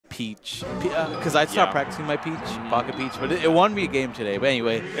Peach, because I stopped practicing my Peach, Pocket Peach, but it won me a game today. But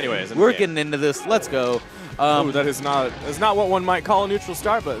anyways, we're getting into this. Let's go. That is not what one might call a neutral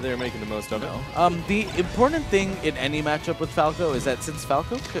start, but they're making the most of it. The important thing in any matchup with Falco is that since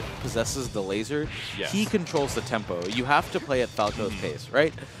Falco possesses the laser, he controls the tempo. You have to play at Falco's pace,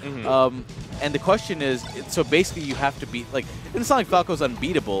 right? And the question is, so basically you have to beat, like, it's not like Falco's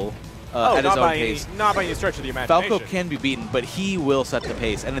unbeatable at his own pace. Not by any stretch of the imagination. Falco can be beaten, but he will set the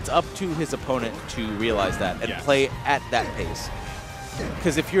pace, and it's up to his opponent to realize that and play at that pace.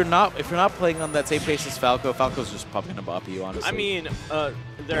 Because if you're not playing on that same pace as Falco, Falco's just probably gonna bop you, honestly. I mean,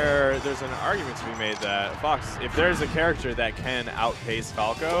 there's an argument to be made that Fox, if there's a character that can outpace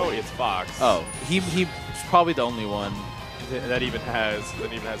Falco, it's Fox. Oh, he's probably the only one that even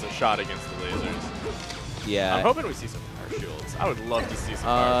has a shot against the lasers. Yeah. I'm hoping we see some power shields. I would love to see some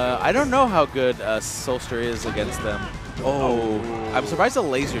power shields. I don't know how good soulster is against them. Oh, I'm surprised the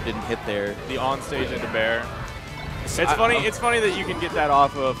laser didn't hit there. The on-stage into bear. It's funny. It's funny that you can get that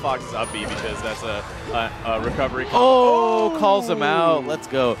off of Fox's up B because that's a recovery. Oh, calls him out. Let's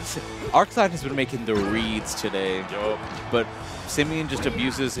go. arcSine has been making the reads today, but Simeon just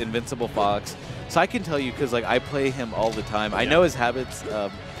abuses Invincible Fox. So I can tell you because like I play him all the time. I know his habits.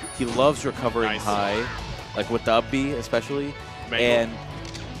 He loves recovering high, like with the up B especially, and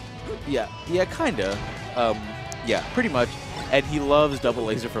yeah, kinda, yeah, pretty much. And he loves double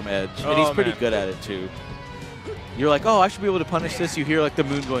laser from edge, and he's pretty good at it too. You're like, oh, I should be able to punish this. You hear like the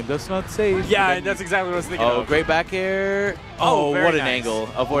moon going, that's not safe. Yeah, that's exactly what I was thinking of. Oh, great back air. Oh, what an angle.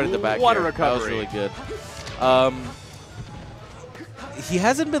 Avoided the back air. What a recovery. That was really good. He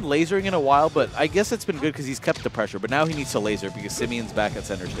hasn't been lasering in a while, but I guess it's been good because he's kept the pressure. But now he needs to laser because Simeon's back at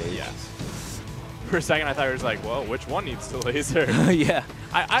center stage. Yes. For a second, I thought he was like, well, which one needs to laser? Yeah.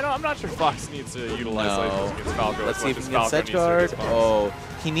 I'm not sure Fox needs to utilize lasers against Falco. Let's see if he can get edge guard. Oh,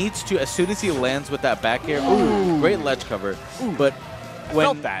 he needs to, as soon as he lands with that back air. Ooh, great ledge cover. But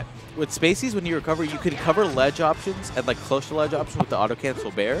when with Spaceys, when you recover, you can cover ledge options and like close to ledge options with the auto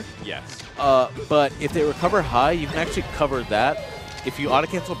cancel bear. Yes. But if they recover high, you can actually cover that if you auto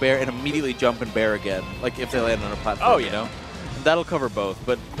cancel bear and immediately jump and bear again, like if they land on a platform, you know. That'll cover both,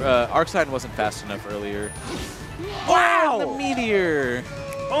 but arcSine wasn't fast enough earlier. Wow! The meteor!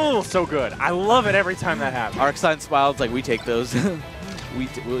 Oh, so good. I love it every time that happens. arcSine smiled like, we take those.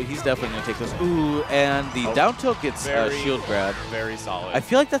 He's definitely going to take those. Ooh, and the down tilt gets shield grab. Very solid. I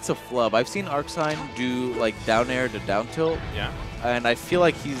feel like that's a flub. I've seen arcSine do like down air to down tilt. Yeah. And I feel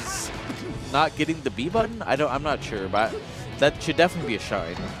like he's not getting the B button. I'm not sure, but that should definitely be a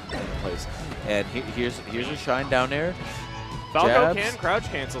shine in place. And here's a shine down air. Falco can crouch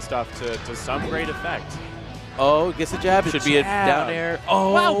cancel stuff to some great effect. Oh, gets a jab. Should be a down air.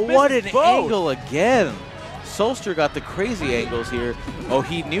 Oh, wow, what an angle again. soulster got the crazy angles here. Oh,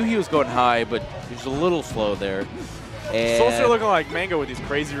 he knew he was going high, but he was a little slow there. And soulster looking like Mango with these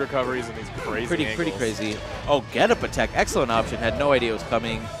crazy recoveries and these crazy angles. Pretty crazy. Oh, get up attack. Excellent option. Had no idea it was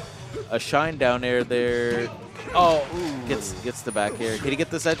coming. A shine down air there. Oh, gets the back air. Can he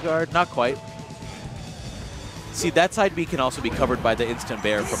get this edge guard? Not quite. See, that side B can also be covered by the instant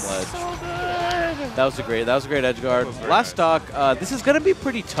bear from ledge. So good. That was a great edge guard. Last stock. This is going to be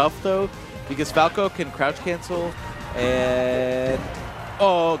pretty tough though, because Falco can crouch cancel and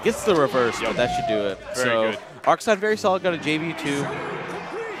gets the reverse, but that should do it. Very good. arcSine very solid. Got a JV too.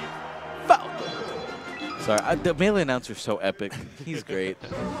 Falco. Sorry, the melee announcer's so epic. He's great.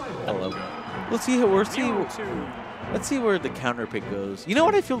 I love him. Let's see where the counter pick goes. You know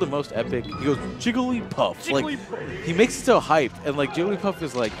what I feel the most epic? He goes Jigglypuff. Like, he makes it so hyped, and like Jigglypuff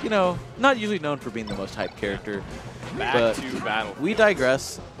is like, you know, not usually known for being the most hyped character. Back to battle. We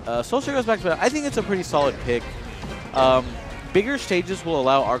digress. soulster goes back to battle. I think it's a pretty solid pick. Bigger stages will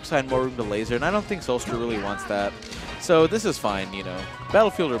allow arcSine more room to laser, and I don't think soulster really wants that. So this is fine, you know.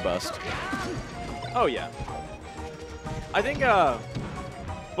 Battlefield or bust. Oh yeah. I think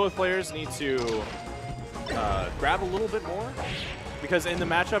both players need to grab a little bit more, because in the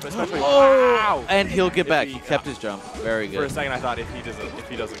matchup, especially, and he'll get back. He kept his jump. Very good. For a second, I thought if he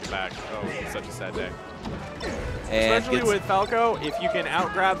doesn't get back, oh, it's such a sad day. And especially with Falco, if you can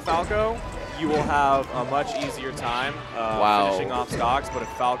out-grab Falco, you will have a much easier time finishing off stocks. But if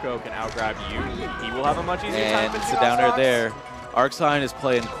Falco can out-grab you, he will have a much easier time finishing off stocks. And it's a downer there. arcSine is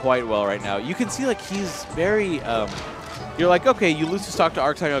playing quite well right now. You can see like he's very. You're like, okay, you lose to stock to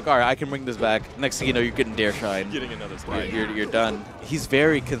arcSine. You're like, all right, I can bring this back. Next thing you know, you're getting dare shine. Getting another spike. You're done. He's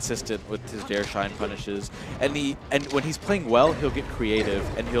very consistent with his dare shine punishes, and when he's playing well, he'll get creative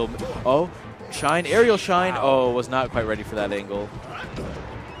and he'll shine, aerial shine. Oh, was not quite ready for that angle.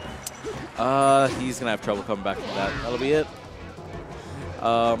 He's gonna have trouble coming back from that. That'll be it.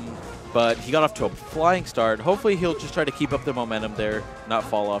 But he got off to a flying start. Hopefully he'll just try to keep up the momentum there, not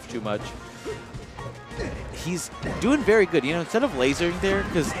fall off too much. He's doing very good. You know, instead of lasering there,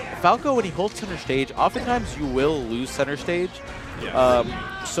 because Falco, when he holds center stage, oftentimes you will lose center stage.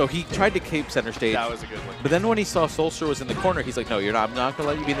 Yeah. So he tried to keep center stage. That was a good one. But then when he saw soulster was in the corner, he's like, no, you're not. I'm not going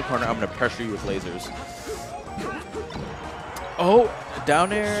to let you be in the corner. I'm going to pressure you with lasers. Oh,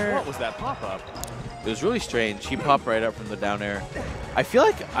 down air. What was that pop-up? It was really strange. He popped right up from the down air. I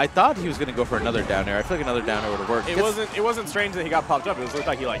thought he was going to go for another down air. I feel like another down air would have worked. It wasn't strange that he got popped up. It looked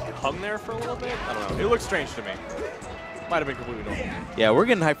like he like hung there for a little bit. I don't know. It looked strange to me. Might have been completely normal. Yeah, we're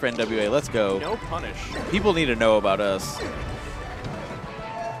getting hyped for NWA. Let's go. No punish. People need to know about us.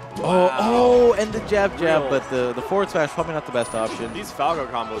 Wow. Oh, and the jab, but the forward smash probably not the best option. These Falco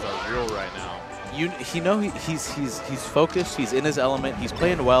combos are real right now. He's focused. He's in his element. He's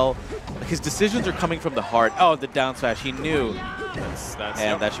playing well. His decisions are coming from the heart. Oh, the down smash. He knew.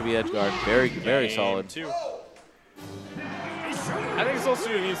 That should be edge guard. Very, very solid. I think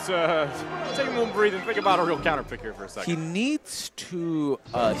soulster needs to take a moment, breathe, and think about a real counter pick here for a second. He needs to.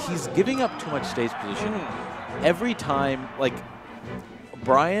 He's giving up too much stage position every time. Like,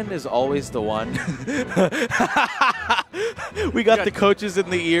 Brian is always the one. we got the coaches in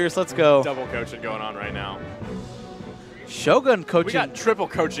the ears. Let's go. Double coaching going on right now. Shogun coaching. We got triple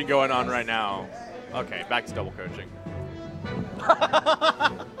coaching going on right now. Okay, back to double coaching.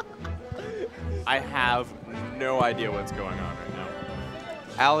 I have no idea what's going on right now.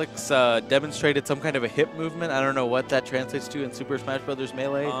 Alex demonstrated some kind of a hip movement. I don't know what that translates to in Super Smash Bros.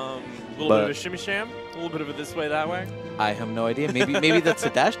 Melee. A little bit of a shimmy sham, a little bit of a this way, that way. I have no idea. Maybe that's a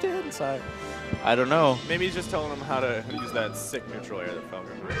dash dance. I don't know. Maybe he's just telling him how to use that sick neutral air that Falco.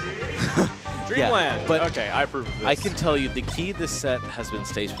 Dreamland. Yeah, but okay, I approve of this. I can tell you the key this set has been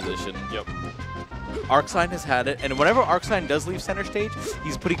stage position. Yep. arcSine has had it, and whenever arcSine does leave center stage,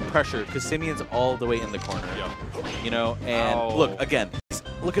 he's putting pressure because Simeon's all the way in the corner. Yep. You know, and look again.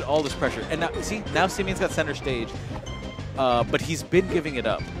 Look at all this pressure, and now see now Simeon's got center stage, but he's been giving it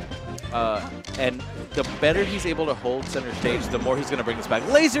up. And the better he's able to hold center stage, the more he's going to bring this back.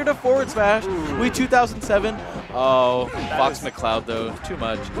 Laser to forward smash. We 2007. Oh, Fox McCloud, though. Too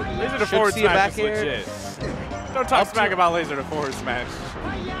much. Laser to forward smash is legit. Don't talk smack about laser to forward smash.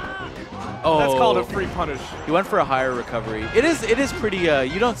 Oh, that's called a free punish. He went for a higher recovery. It is pretty,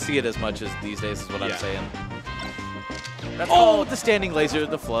 you don't see it as much as these days is what I'm saying. That's the standing laser,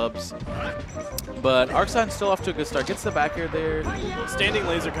 the flubs. But arcSine's still off to a good start. Gets the back air there. Standing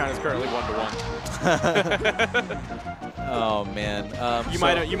laser count is currently 1-to-1. Oh man. You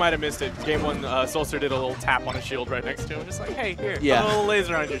might have missed it. Game 1, soulster did a little tap on a shield right next to him, just like, hey, here, put a little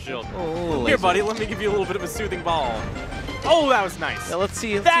laser on your shield. Here, buddy, let me give you a little bit of a soothing ball. Oh, that was nice. Yeah, let's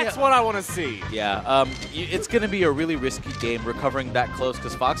see. That's what I want to see. Yeah, it's going to be a really risky game recovering that close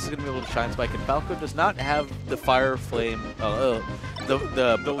because Fox is going to be able to shine spike, and Falco does not have the fire flame, the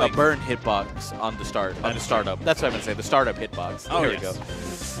burn hitbox on the startup. That's what I'm going to say, the startup hitbox. Oh, there we go.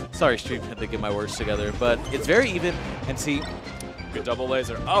 Sorry, Stream, had to get my words together, but it's very even. And see, good double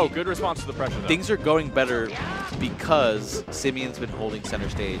laser. Oh, good response to the pressure, though. Things are going better because Simeon's been holding center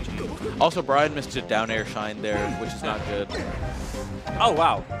stage. Also, Brian missed a down air shine there, which is not good. Oh,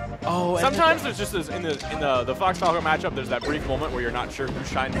 wow. Oh, sometimes there's just in the Fox Falco matchup, there's that brief moment where you're not sure who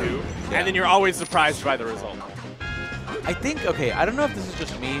shined who, and then you're always surprised by the result. I think, okay, I don't know if this is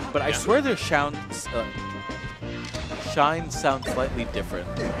just me, but I swear their shines sound slightly different.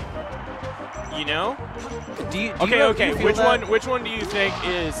 You know? Okay. Which one do you think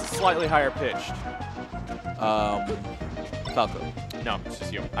is slightly higher pitched? Falco. No, it's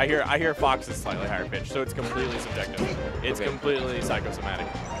just you. I hear Fox is slightly higher pitched, so it's completely subjective. It's completely psychosomatic.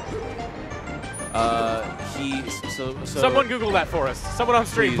 Someone Google that for us. Someone on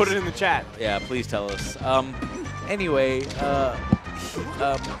stream, put it in the chat. Yeah, please tell us. Anyway,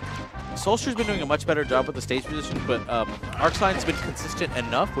 soulster's been doing a much better job with the stage position, but arcSine's been consistent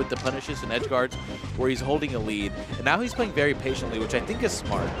enough with the punishes and edge guards where he's holding a lead. And now he's playing very patiently, which I think is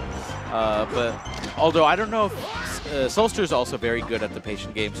smart. But although I don't know if soulster's also very good at the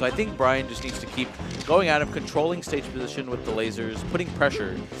patient game, so I think Brian just needs to keep going at him, controlling stage position with the lasers, putting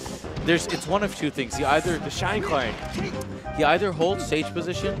pressure. It's one of two things. The shine clank. He either holds stage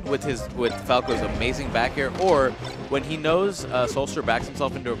position with Falco's amazing back air, or when he knows soulster backs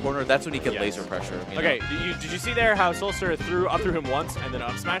himself into a corner, that's when he can laser pressure him. Okay, did you see there how soulster up through him once and then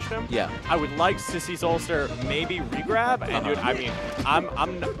up smashed him? Yeah. I would like to see soulster maybe regrab, and dude, I mean,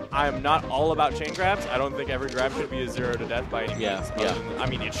 I'm not all about chain grabs. I don't think every grab should be a 0 to death by any means. Yeah. I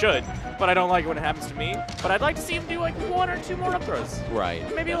mean, it should, but I don't like it when it happens to me. But I'd like to see him do like 1 or 2 more up throws. Right.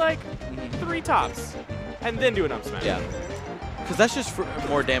 Maybe like 3 tops, and then do an up smash. Yeah. Because that's just for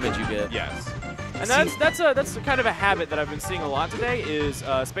more damage you get. Yes. And that's kind of a habit that I've been seeing a lot today is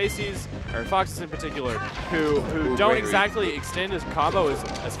Spaceys, or Foxes in particular, who don't exactly extend his combo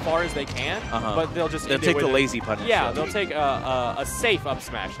as far as they can, but they'll just take the lazy punish. Yeah, they'll take a safe up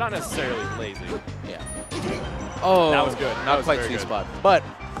smash, not necessarily lazy. Yeah. Oh, that was good. Not quite sweet spot. But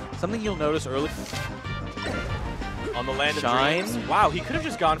something you'll notice early on the land Shine. of dreams. Wow, he could have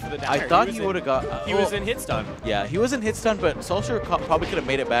just gone for the down air. I thought he would have got. He was in hit stun. Yeah, he was in hit stun, but soulster probably could have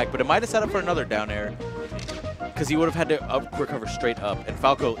made it back, but it might have set up for another down air because he would have had to recover straight up, and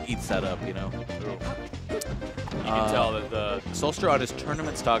Falco eats that up, you know. Ooh. You can tell that the soulster on his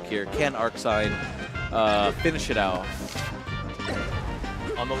tournament stock here can arcSine finish it out.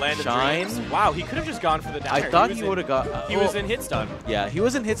 On the land Shine. of dreams. Wow, he could have just gone for the down air. I thought he would have got. He was in hit stun. Yeah, he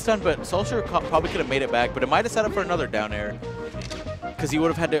was in hit stun, but soulster probably could have made it back, but it might have set up for another down air because he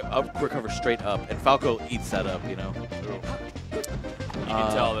would have had to recover straight up, and Falco eats that up, you know. Ooh. You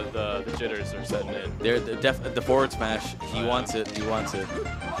can tell that the jitters are setting in. The forward smash. He wants it. He wants it.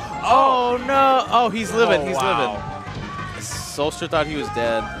 Oh no! Oh, he's living. He's living. Soulster thought he was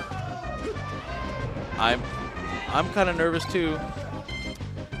dead. I'm kind of nervous too.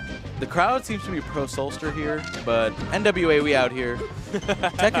 The crowd seems to be pro soulster here, but NWA, we out here.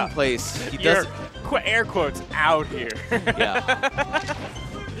 Second place. He does air quotes out here. Yeah.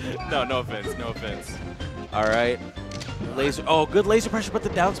 No offense. No offense. All right. Laser. Oh, good laser pressure, but the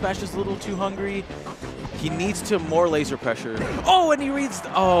down smash is a little too hungry. He needs to more laser pressure. Oh, and he reads.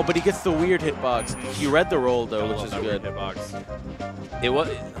 Oh, but he gets the weird hitbox. He read the roll though, which is good. Hitbox. It was.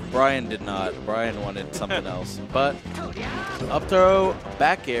 Brian did not. Brian wanted something else. But up throw,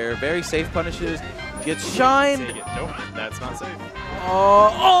 back air, very safe punishes. Gets shine. Nope, that's not safe.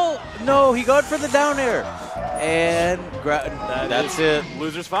 Oh no! He got for the down air, and that's it.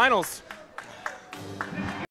 Losers finals.